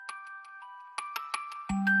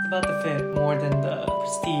about the fit more than the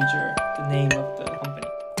prestige or the name of the company.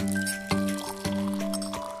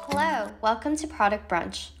 Hello, welcome to Product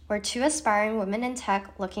Brunch. We're two aspiring women in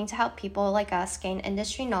tech looking to help people like us gain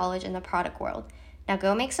industry knowledge in the product world. Now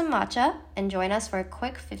go make some matcha and join us for a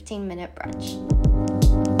quick 15-minute brunch.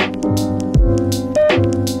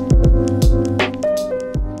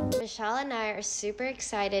 Michelle and I are super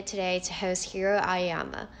excited today to host Hiro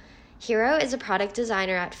Aoyama. Hiro is a product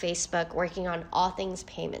designer at Facebook working on all things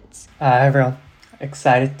payments. Hi everyone,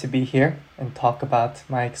 excited to be here and talk about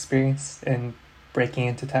my experience in breaking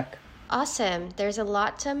into tech. Awesome, there's a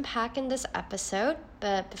lot to unpack in this episode,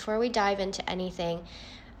 but before we dive into anything,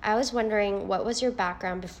 I was wondering what was your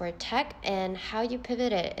background before tech and how you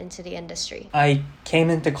pivoted into the industry? I came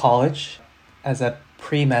into college as a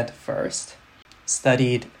pre-med first,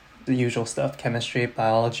 studied the usual stuff, chemistry,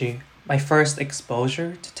 biology. My first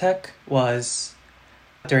exposure to tech was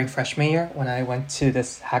during freshman year when I went to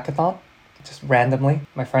this hackathon, just randomly.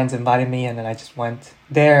 My friends invited me and then I just went.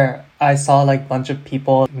 There, I saw like a bunch of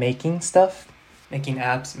people making stuff, making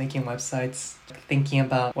apps, making websites, thinking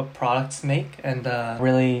about what products to make, and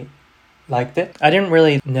really liked it. I didn't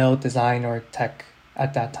really know design or tech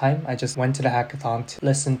at that time. I just went to the hackathon to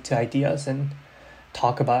listen to ideas and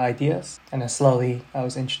talk about ideas. And then slowly I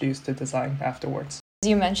was introduced to design afterwards.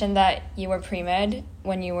 You mentioned that you were pre-med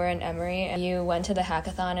when you were in Emory and you went to the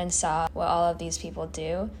hackathon and saw what all of these people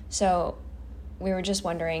do. So we were just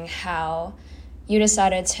wondering how you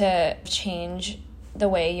decided to change the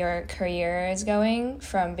way your career is going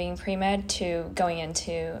from being pre-med to going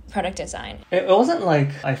into product design. It wasn't like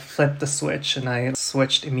I flipped the switch and I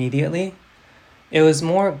switched immediately. It was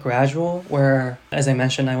more gradual where, as I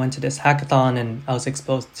mentioned, I went to this hackathon and I was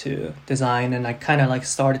exposed to design and I kind of like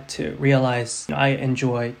started to realize I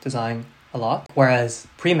enjoy design a lot. Whereas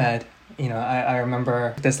pre-med, I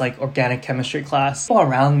remember this like organic chemistry class. People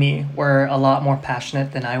around me were a lot more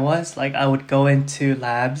passionate than I was. Like I would go into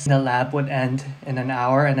labs, the lab would end in an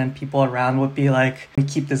hour and then people around would be like,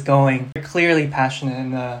 keep this going. They're clearly passionate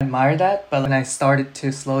and admire that. But when I started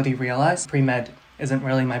to slowly realize pre-med isn't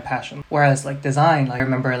really my passion. Whereas like design, I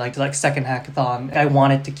remember like second hackathon, I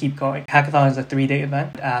wanted to keep going. Hackathon is a 3-day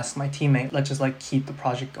event. I asked my teammate, let's just like keep the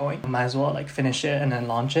project going. Might as well like finish it and then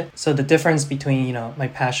launch it. So the difference between, my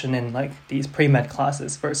passion in like these pre-med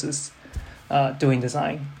classes versus doing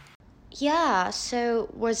design. Yeah, so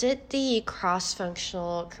was it the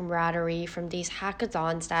cross-functional camaraderie from these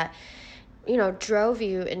hackathons that drove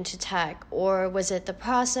you into tech, or was it the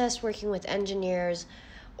process working with engineers,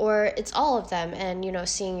 or it's all of them and,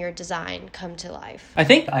 seeing your design come to life? I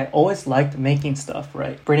think I always liked making stuff,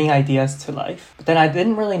 right? Bringing ideas to life. But then I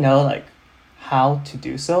didn't really know like how to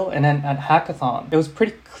do so. And then at hackathon, it was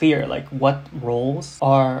pretty clear like what roles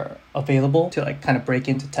are available to like kind of break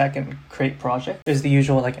into tech and create projects. There's the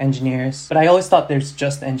usual like engineers, but I always thought there's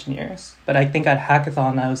just engineers. But I think at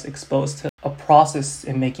hackathon, I was exposed to a process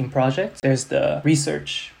in making projects. There's the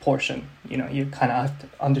research portion, you kind of have to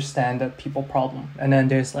understand the people problem. And then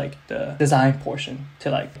there's like the design portion to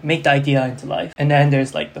like make the idea into life. And then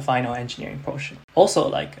there's like the final engineering portion. Also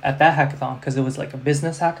like at that hackathon, because it was like a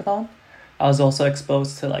business hackathon, I was also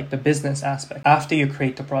exposed to like the business aspect. After you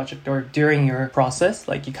create the project or during your process,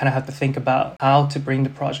 like you kind of have to think about how to bring the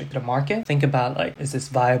project to the market. Think about like, is this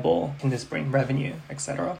viable? Can this bring revenue,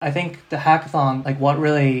 etc. I think the hackathon, like what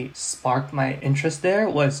really sparked my interest there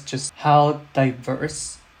was just how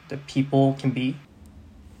diverse the people can be.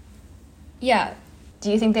 Yeah.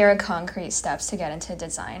 Do you think there are concrete steps to get into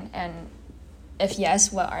design? And if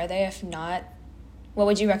yes, what are they? If not, what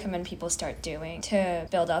would you recommend people start doing to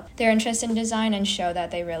build up their interest in design and show that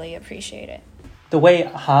they really appreciate it? The way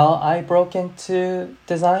how I broke into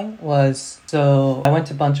design was, so I went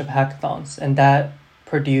to a bunch of hackathons and that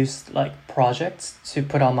produced like projects to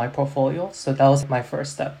put on my portfolio. So that was my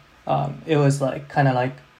first step. It was like kind of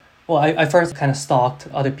like, I first kind of stalked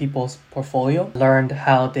other people's portfolio, learned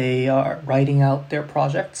how they are writing out their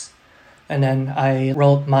projects. And then I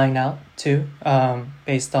wrote mine out too,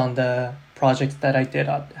 based on the projects that I did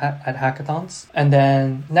at hackathons. And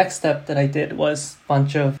then next step that I did was a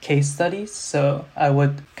bunch of case studies. So I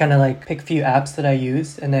would kind of like pick a few apps that I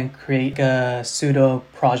use and then create pseudo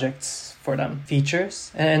projects for them,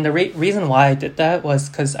 features. And the reason why I did that was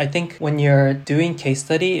because I think when you're doing case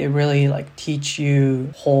study, it really like teach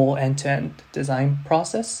you whole end-to-end design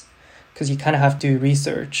process, because you kind of have to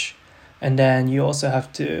research. And then you also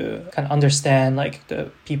have to kind of understand like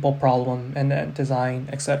the people problem and then design,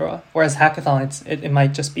 etc. Whereas hackathon, it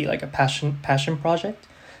might just be like a passion project.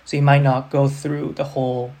 So you might not go through the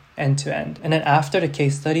whole end to end. And then after the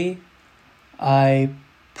case study, I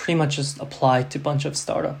pretty much just applied to a bunch of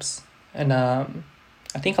startups. And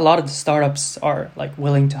I think a lot of the startups are like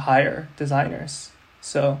willing to hire designers.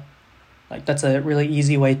 So like that's a really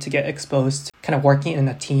easy way to get exposed to kind of working in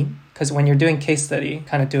a team. Because when you're doing case study,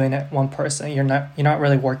 kind of doing it one person, you're not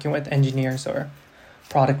really working with engineers or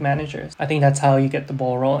product managers. I think that's how you get the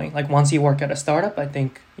ball rolling. Like once you work at a startup, I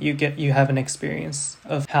think you have an experience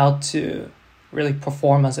of how to really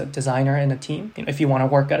perform as a designer in a team. If you want to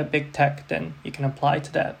work at a big tech, then you can apply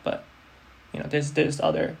to that. But there's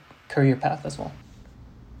other career path as well.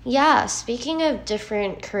 Yeah, speaking of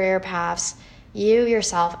different career paths, you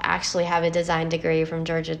yourself actually have a design degree from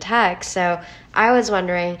Georgia Tech. So I was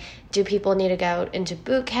wondering, do people need to go into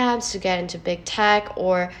boot camps to get into big tech,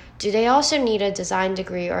 or do they also need a design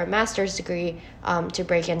degree or a master's degree to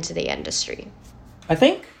break into the industry? I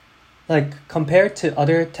think like compared to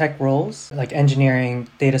other tech roles like engineering,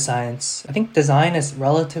 data science, I think design is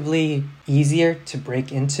relatively easier to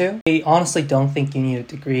break into. I honestly don't think you need a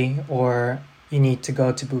degree or you need to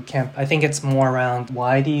go to boot camp. I think it's more around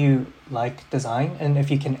why do you like design? And if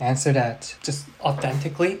you can answer that just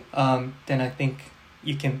authentically, then I think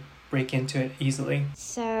you can break into it easily.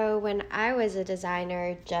 So when I was a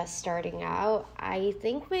designer just starting out, I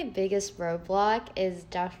think my biggest roadblock is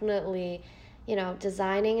definitely,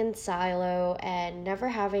 designing in silo and never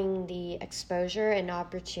having the exposure and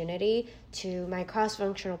opportunity to my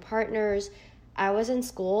cross-functional partners. I was in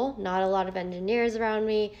school, not a lot of engineers around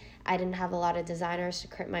me. I didn't have a lot of designers to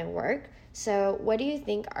create my work. So what do you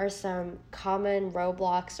think are some common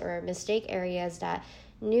roadblocks or mistake areas that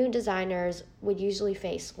new designers would usually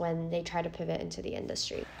face when they try to pivot into the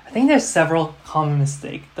industry? I think there's several common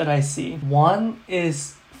mistakes that I see. One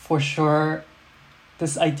is for sure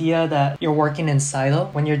this idea that you're working in silo.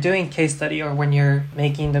 When you're doing case study or when you're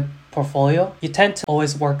making the portfolio, you tend to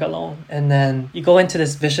always work alone. And then you go into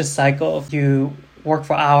this vicious cycle of you work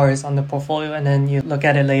for hours on the portfolio and then you look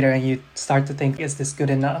at it later and you start to think, is this good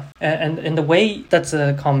enough? And the way, that's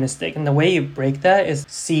a common mistake. And the way you break that is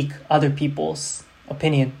seek other people's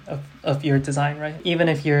opinion of your design, right? Even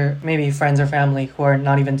if you're maybe friends or family who are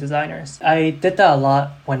not even designers. I did that a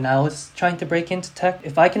lot when I was trying to break into tech.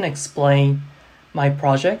 If I can explain my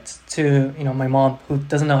project to, my mom who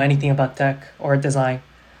doesn't know anything about tech or design,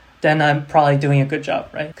 then I'm probably doing a good job,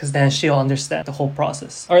 right? Because then she'll understand the whole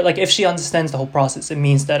process. Or like if she understands the whole process, it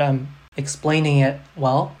means that I'm explaining it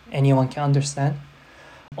well, anyone can understand.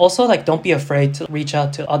 Also, like don't be afraid to reach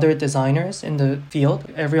out to other designers in the field.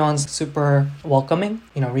 Everyone's super welcoming.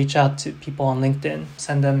 Reach out to people on LinkedIn,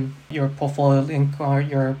 send them your portfolio link or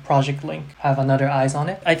your project link, have another eyes on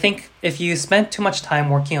it. I think if you spend too much time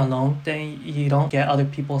working alone, then you don't get other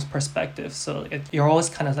people's perspective. So you're always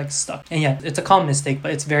kind of like stuck. And yeah, it's a common mistake,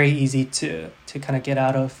 but it's very easy to kind of get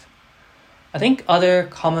out of. I think other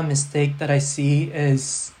common mistake that I see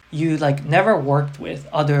is you like never worked with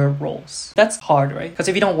other roles. That's hard, right? Because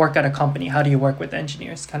if you don't work at a company, how do you work with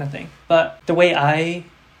engineers kind of thing? But the way I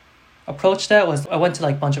approached that was I went to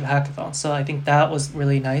like a bunch of hackathons. So I think that was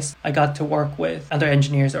really nice. I got to work with other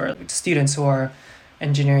engineers or students who are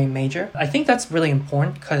engineering major. I think that's really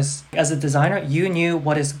important because as a designer, you knew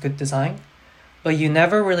what is good design, but you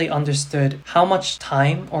never really understood how much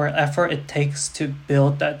time or effort it takes to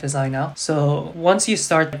build that design out. So once you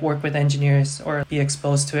start to work with engineers or be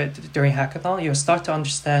exposed to it during hackathon, you'll start to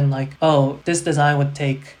understand like, oh, this design would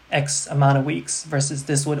take X amount of weeks versus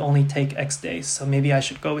this would only take X days. So maybe I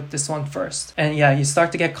should go with this one first. And yeah, you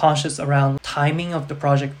start to get conscious around timing of the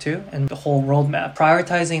project too and the whole roadmap,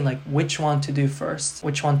 prioritizing like which one to do first,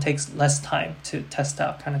 which one takes less time to test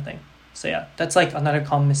out kind of thing. So yeah, that's like another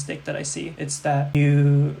common mistake that I see. It's that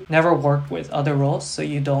you never worked with other roles, so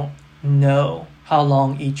you don't know how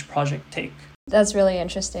long each project take. That's really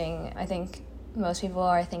interesting. I think most people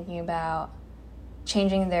are thinking about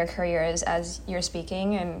changing their careers as you're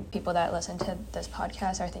speaking, and people that listen to this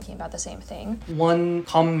podcast are thinking about the same thing. One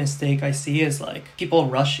common mistake I see is like people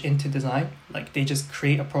rush into design. Like they just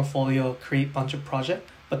create a portfolio, create a bunch of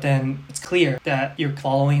projects, but then it's clear that you're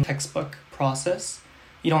following textbook process.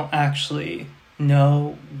 You don't actually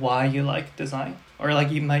know why you like design, or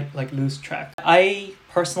like you might like lose track. I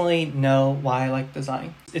personally know why I like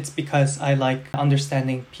design. It's because I like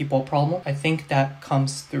understanding people problem. I think that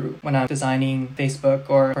comes through when I'm designing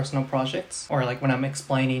Facebook or personal projects, or like when I'm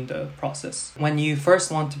explaining the process. When you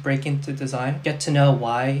first want to break into design, get to know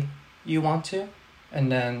why you want to,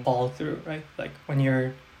 and then follow through, right? Like when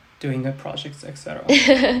you're doing the projects, etc.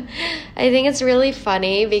 I think it's really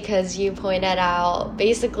funny because you pointed out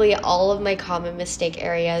basically all of my common mistake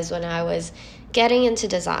areas when I was getting into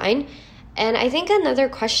design. And I think another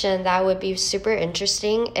question that would be super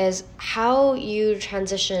interesting is how you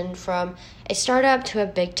transitioned from a startup to a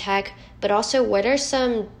big tech but also what are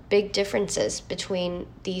some big differences between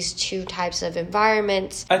these two types of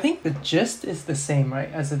environments? I think the gist is the same,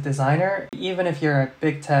 right? As a designer, even if you're a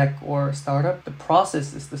big tech or startup, the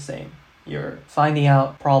process is the same. You're finding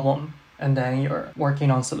out problem and then you're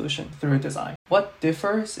working on solution through design. What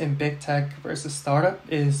differs in big tech versus startup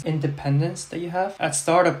is independence that you have. At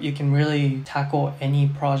startup, you can really tackle any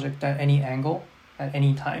project at any angle, at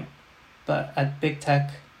any time. But at big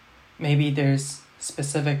tech, maybe there's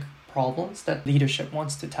specific problems that leadership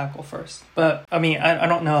wants to tackle first. But I mean, I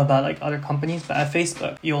don't know about like other companies, but at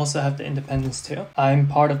Facebook, you also have the independence too. I'm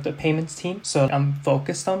part of the payments team, so I'm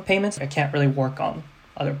focused on payments. I can't really work on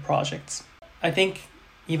other projects. I think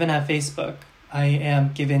even at Facebook, I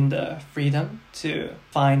am given the freedom to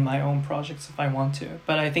find my own projects if I want to.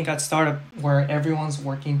 But I think at startup, where everyone's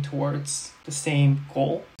working towards the same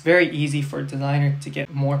goal, it's very easy for a designer to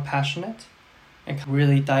get more passionate and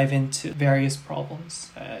really dive into various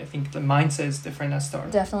problems. I think the mindset is different at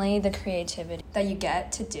startup. Definitely the creativity that you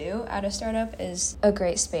get to do at a startup is a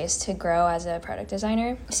great space to grow as a product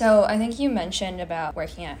designer. So I think you mentioned about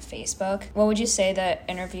working at Facebook. What would you say the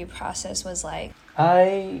interview process was like?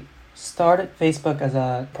 I started Facebook as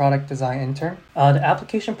a product design intern. The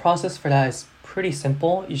application process for that is pretty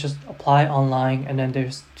simple. You just apply online and then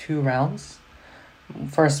there's 2 rounds.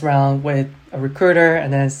 First round with a recruiter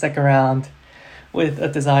and then second round with a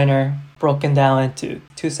designer, broken down into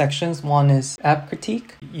 2 sections. One is app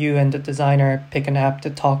critique. You and the designer pick an app to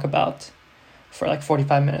talk about for like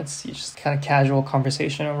 45 minutes. You just kind of casual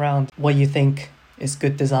conversation around what you think is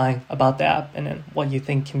good design about the app and then what you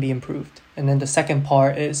think can be improved. And then the second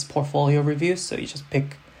part is portfolio reviews. So you just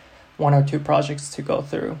pick 1 or 2 projects to go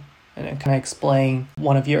through and then kind of explain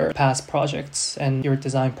one of your past projects and your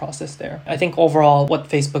design process there. I think overall what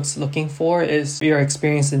Facebook's looking for is your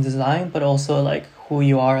experience in design, but also like who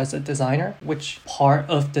you are as a designer. Which part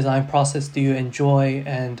of design process do you enjoy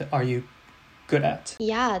and are you good at?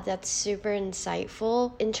 Yeah, that's super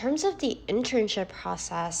insightful. In terms of the internship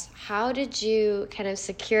process, how did you kind of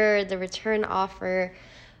secure the return offer?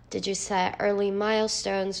 Did you set early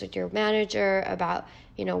milestones with your manager about,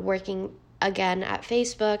 working again at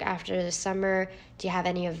Facebook after the summer? Do you have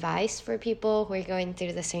any advice for people who are going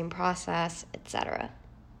through the same process, etc.?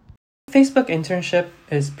 Facebook internship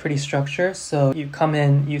is pretty structured. So you come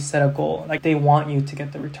in, you set a goal. Like they want you to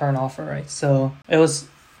get the return offer, right? So it was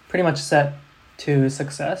pretty much set to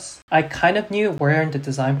success. I kind of knew where in the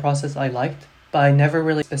design process I liked, but I never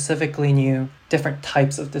really specifically knew different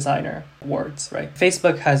types of designer words, right?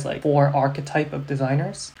 Facebook has like 4 archetype of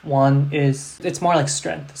designers. One is, it's more like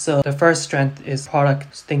strength. So the first strength is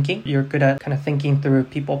product thinking. You're good at kind of thinking through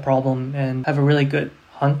people problem and have a really good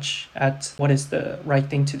hunch at what is the right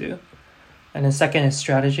thing to do. And then second is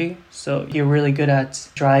strategy. So you're really good at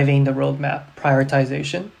driving the roadmap,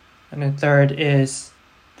 prioritization. And then third is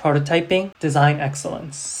prototyping, design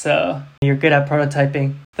excellence. So you're good at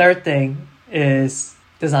prototyping. Third thing is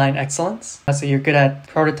design excellence. So you're good at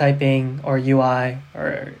prototyping or UI,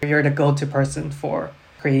 or you're the go-to person for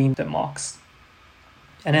creating the mocks.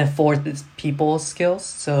 And then fourth is people skills.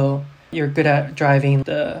 So you're good at driving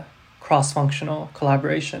the cross-functional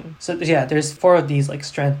collaboration. So yeah, there's 4 of these like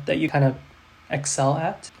strengths that you kind of excel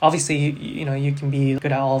at. Obviously, you can be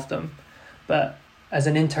good at all of them, but as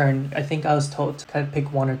an intern, I think I was told to kind of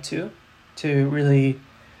pick 1 or 2 to really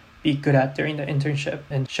be good at during the internship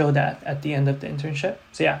and show that at the end of the internship.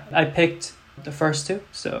 So yeah, I picked the first 2,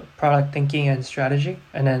 so product thinking and strategy.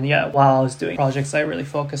 And then while I was doing projects, I really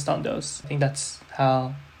focused on those. I think that's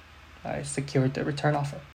how I secured the return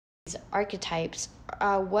offer. These archetypes,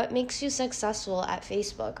 what makes you successful at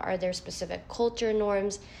Facebook? Are there specific culture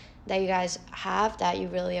norms that you guys have that you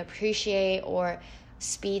really appreciate, or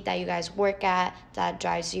speed that you guys work at that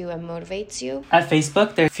drives you and motivates you? At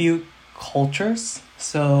Facebook, there are a few cultures.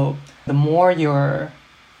 So the more you're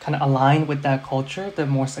kind of aligned with that culture, the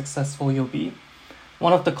more successful you'll be.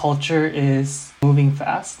 One of the culture is moving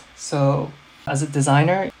fast. So as a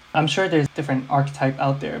designer, I'm sure there's different archetype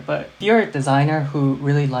out there, but if you're a designer who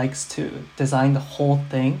really likes to design the whole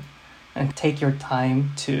thing and take your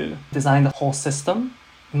time to design the whole system,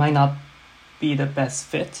 it might not be the best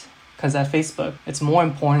fit. Because at Facebook, it's more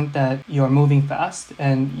important that you're moving fast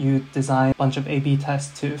and you design a bunch of A/B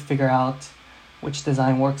tests to figure out which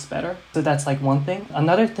design works better. So that's like one thing.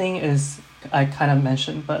 Another thing is, I kind of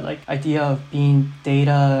mentioned, but like idea of being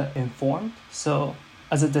data informed. So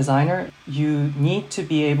as a designer, you need to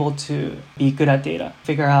be able to be good at data,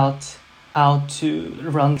 figure out how to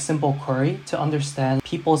run simple query to understand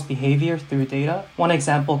people's behavior through data. One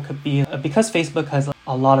example could be, because Facebook has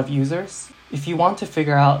a lot of users, if you want to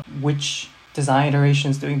figure out which design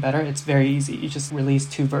iteration is doing better, it's very easy. You just release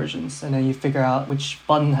 2 versions and then you figure out which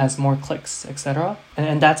button has more clicks, etc.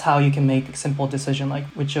 And that's how you can make a simple decision like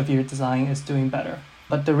which of your design is doing better.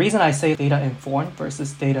 But the reason I say data informed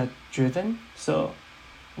versus data driven, so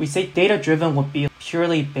we say data driven would be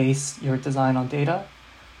purely base your design on data,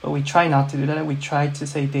 but we try not to do that. We try to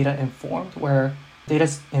say data informed, where data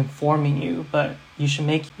is informing you, but you should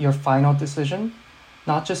make your final decision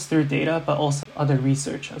not just through data, but also other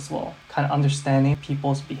research as well, kind of understanding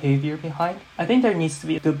people's behavior behind. I think there needs to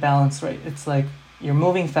be a good balance, right? It's like you're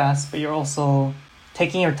moving fast, but you're also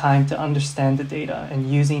taking your time to understand the data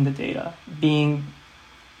and using the data. Being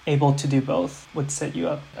able to do both would set you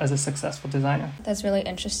up as a successful designer. That's really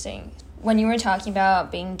interesting. When you were talking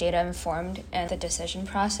about being data informed and the decision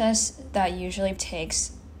process, that usually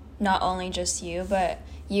takes not only just you, but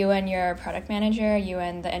you and your product manager, you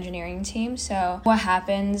and the engineering team. So what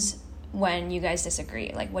happens when you guys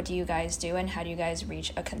disagree? Like, what do you guys do and how do you guys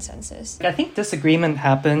reach a consensus? I think disagreement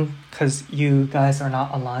happened because you guys are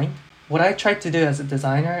not aligned. What I tried to do as a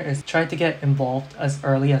designer is try to get involved as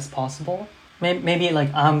early as possible. Maybe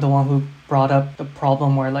like I'm the one who brought up the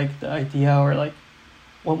problem or like the idea, or like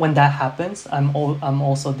when that happens, I'm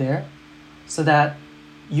also there, so that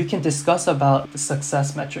you can discuss about the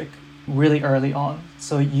success metric really early on.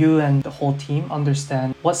 So you and the whole team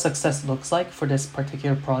understand what success looks like for this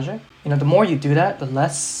particular project. The more you do that, the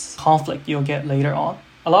less conflict you'll get later on.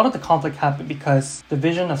 A lot of the conflict happen because the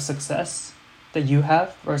vision of success that you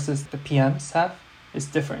have versus the PMs have is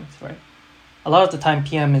different, right? A lot of the time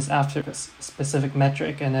PM is after a specific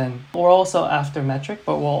metric, and then we're also after metric,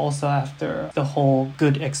 but we're also after the whole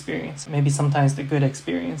good experience. Maybe sometimes the good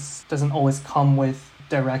experience doesn't always come with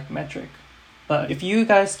direct metric. But if you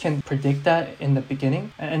guys can predict that in the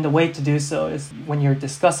beginning, and the way to do so is when you're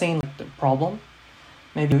discussing the problem,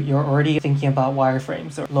 maybe you're already thinking about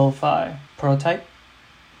wireframes or lo-fi prototype,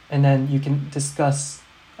 and then you can discuss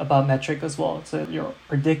about metric as well. So you're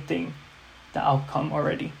predicting the outcome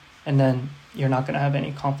already, and then you're not going to have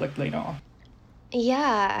any conflict later on.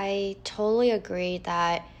 Yeah, I totally agree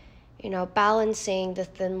that, balancing the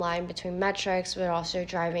thin line between metrics but also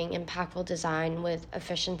driving impactful design with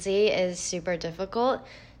efficiency is super difficult.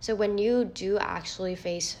 So when you do actually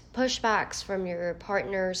face pushbacks from your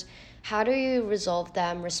partners, how do you resolve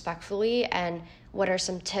them respectfully, and what are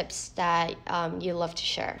some tips that you love to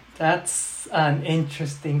share? That's an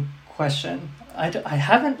interesting question. I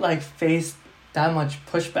haven't faced that much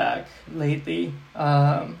pushback lately.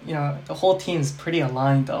 The whole team is pretty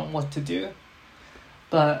aligned on what to do.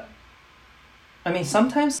 But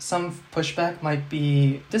sometimes some pushback might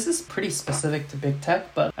be, this is pretty specific to Big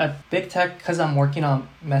Tech, but at Big Tech, because I'm working on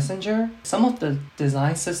Messenger, some of the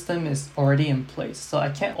design system is already in place. So I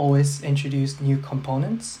can't always introduce new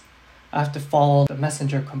components. I have to follow the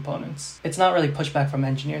Messenger components. It's not really pushback from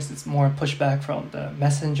engineers, it's more pushback from the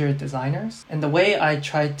Messenger designers. And the way I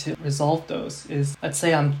try to resolve those is, let's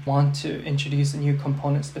say I want to introduce a new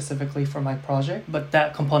component specifically for my project, but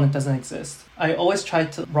that component doesn't exist. I always try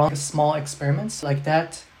to run small experiments. Like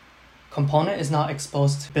that component is not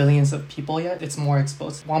exposed to billions of people yet, it's more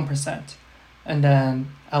exposed to 1%. And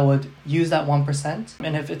then I would use that 1%.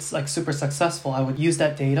 And if it's super successful, I would use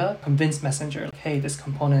that data, convince Messenger, hey, this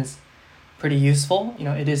component is pretty useful.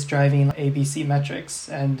 It is driving ABC metrics,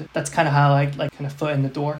 and that's kind of how I kind of foot in the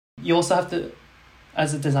door. You also have to,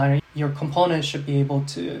 as a designer, your component should be able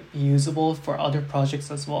to be usable for other projects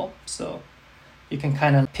as well. So you can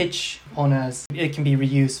kind of pitch component as it can be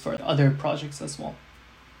reused for other projects as well.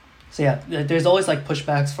 So yeah, there's always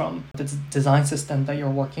pushbacks from the design system that you're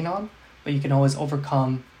working on, but you can always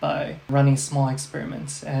overcome by running small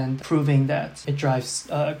experiments and proving that it drives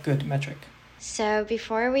a good metric. So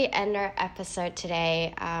before we end our episode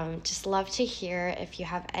today, just love to hear if you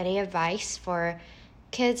have any advice for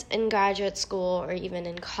kids in graduate school or even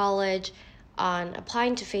in college on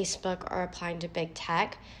applying to Facebook or applying to Big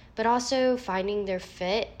Tech, but also finding their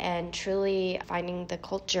fit and truly finding the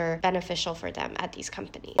culture beneficial for them at these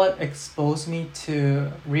companies. What exposed me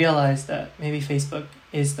to realize that maybe Facebook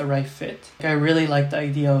is the right fit? I really like the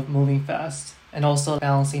idea of moving fast, and also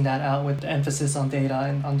balancing that out with the emphasis on data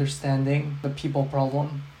and understanding the people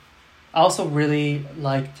problem. I also really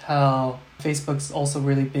liked how Facebook's also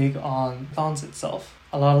really big on hackathons itself.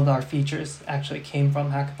 A lot of our features actually came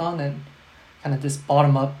from hackathon, and kind of this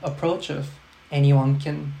bottom-up approach of anyone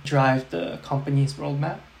can drive the company's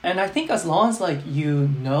roadmap. And I think as long as you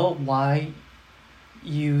know why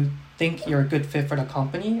you think you're a good fit for the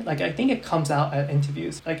company, I think it comes out at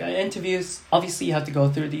interviews. At interviews, obviously you have to go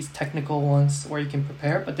through these technical ones where you can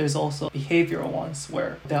prepare, but there's also behavioral ones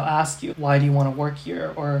where they'll ask you, why do you want to work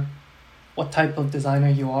here, or what type of designer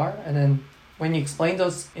you are, and then When you explain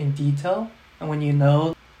those in detail and when you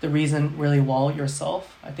know the reason really well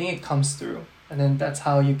yourself, I think it comes through. And then that's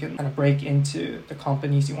how you can kind of break into the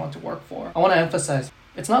companies you want to work for. I want to emphasize,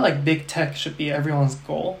 it's not like big tech should be everyone's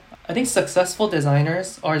goal. I think successful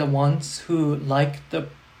designers are the ones who like the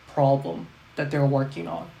problem that they're working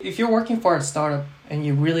on. If you're working for a startup and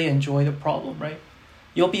you really enjoy the problem, right,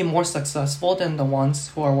 you'll be more successful than the ones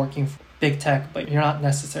who are working for big tech, but you're not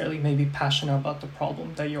necessarily maybe passionate about the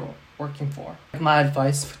problem that you're working for. My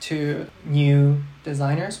advice to new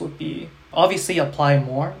designers would be obviously apply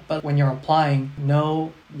more, but when you're applying,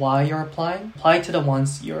 know why you're applying. Apply to the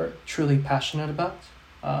ones you're truly passionate about,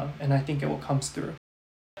 and I think it will come through.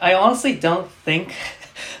 I honestly don't think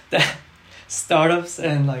that startups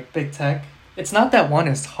and like big tech, it's not that one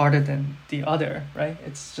is harder than the other, right?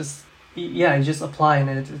 It's just, yeah, you just apply and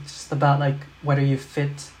it's just about like whether you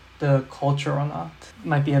fit the culture or not. It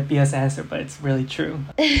might be a BS answer, but it's really true.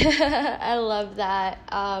 I love that.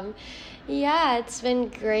 Yeah, it's been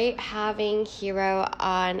great having Hiro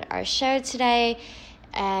on our show today,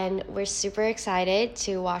 and we're super excited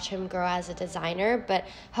to watch him grow as a designer, but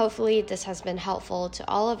hopefully this has been helpful to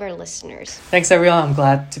all of our listeners. Thanks everyone. I'm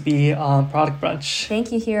glad to be on Product Brunch.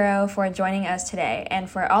 Thank you, Hiro, for joining us today and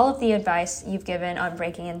for all of the advice you've given on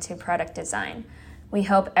breaking into product design. We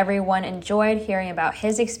hope everyone enjoyed hearing about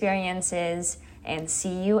his experiences and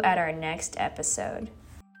see you at our next episode.